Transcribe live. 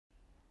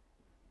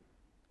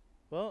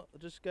Well, I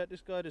just got this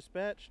guy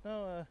dispatched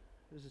now.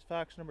 This is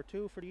fox number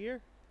 2 for the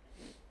year.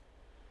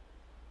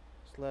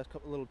 Just the last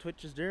couple little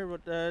twitches there,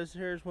 but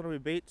here's one of my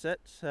bait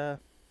sets. I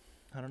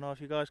don't know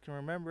if you guys can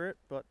remember it,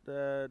 but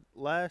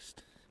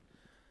last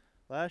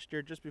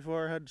year, just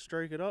before I had to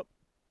strike it up,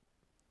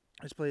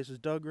 this place was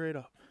dug right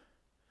up.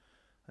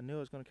 I knew I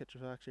was going to catch a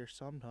fox here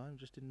sometime,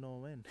 just didn't know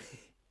when.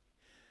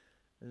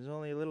 There's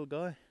only a little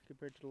guy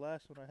compared to the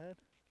last one I had.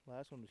 The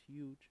last one was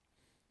huge.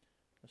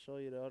 I'll show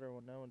you the other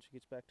one now once he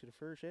gets back to the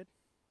fur shed.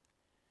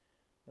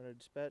 But I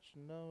dispatched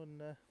him now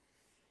and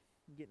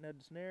getting out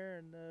the snare,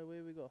 and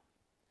away we go.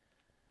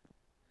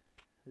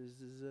 This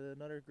is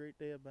another great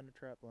day up on the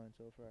Trapline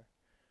so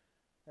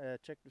far.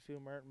 Checked a few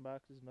marten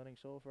boxes, nothing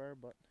so far,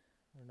 but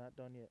we're not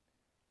done yet.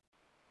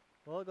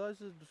 Well guys,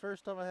 this is the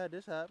first time I had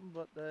this happen,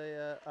 but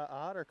a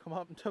otter come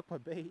up and took my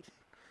bait.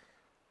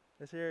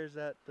 This here is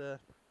that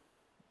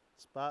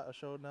spot I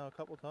showed now a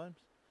couple times.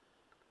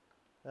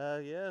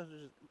 Yeah,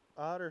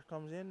 otter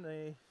comes in.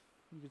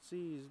 You can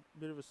see he's a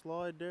bit of a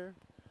slide there.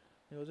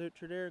 He goes out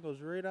through there and goes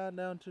right on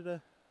down to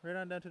the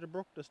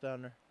brook that's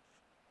down there.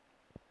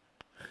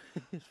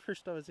 It's the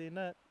first time I've seen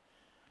that.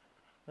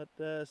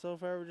 But so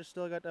far we just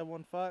still got that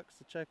one fox.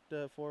 I checked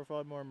 4 or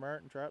 5 more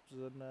marten traps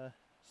and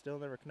still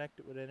never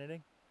connected with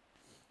anything.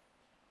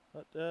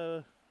 But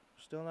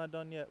still not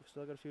done yet. We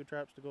still got a few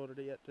traps to go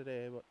to yet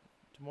today, but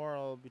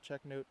tomorrow I'll be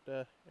checking out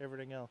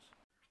everything else.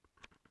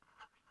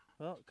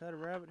 Well, caught a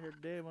rabbit here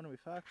today, one of my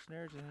fox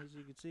snares, and as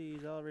you can see,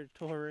 he's already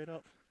tore right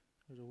up.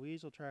 There's a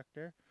weasel track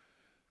there,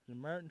 there's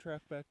a marten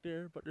track back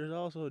there, but there's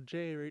also a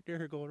jay right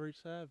there going right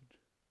savage.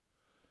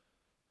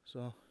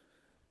 So,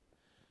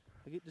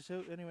 I get this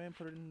out anyway and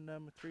put it in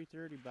my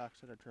 330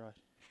 box that I tried.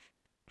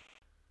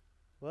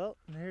 Well,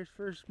 and here's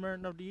first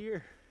marten of the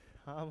year.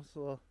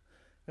 Also,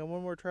 got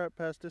one more trap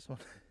past this one.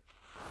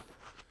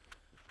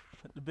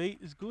 But the bait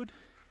is good,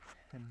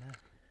 and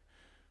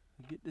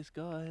get this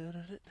guy out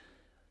of it.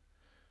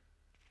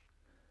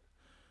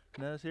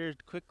 Now this here is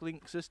the quick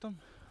link system.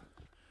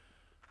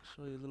 I'll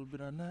show you a little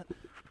bit on that.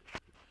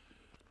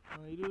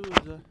 All you do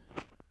is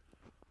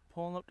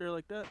pull them up there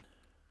like that.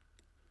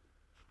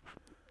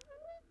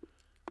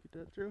 Get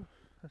that through.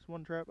 That's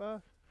one trap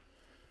off.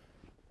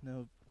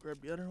 Now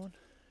grab the other one.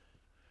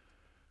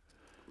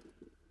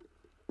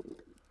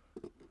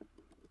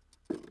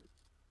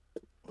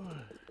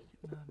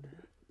 Getting on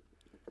there.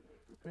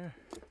 There.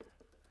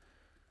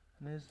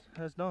 And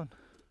that's done.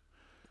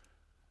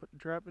 Put the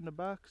trap in the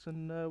box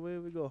and away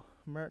we go.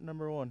 Marten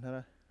number 1.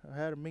 And I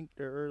had a mink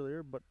there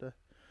earlier, but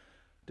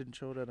didn't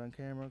show that on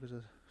camera because I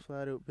was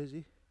flat out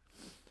busy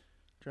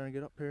trying to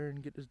get up here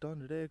and get this done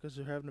today because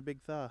they're having a big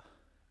thaw.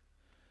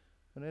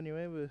 But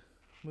anyway, we'll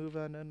move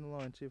on down the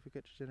line, see if we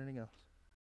catch anything else.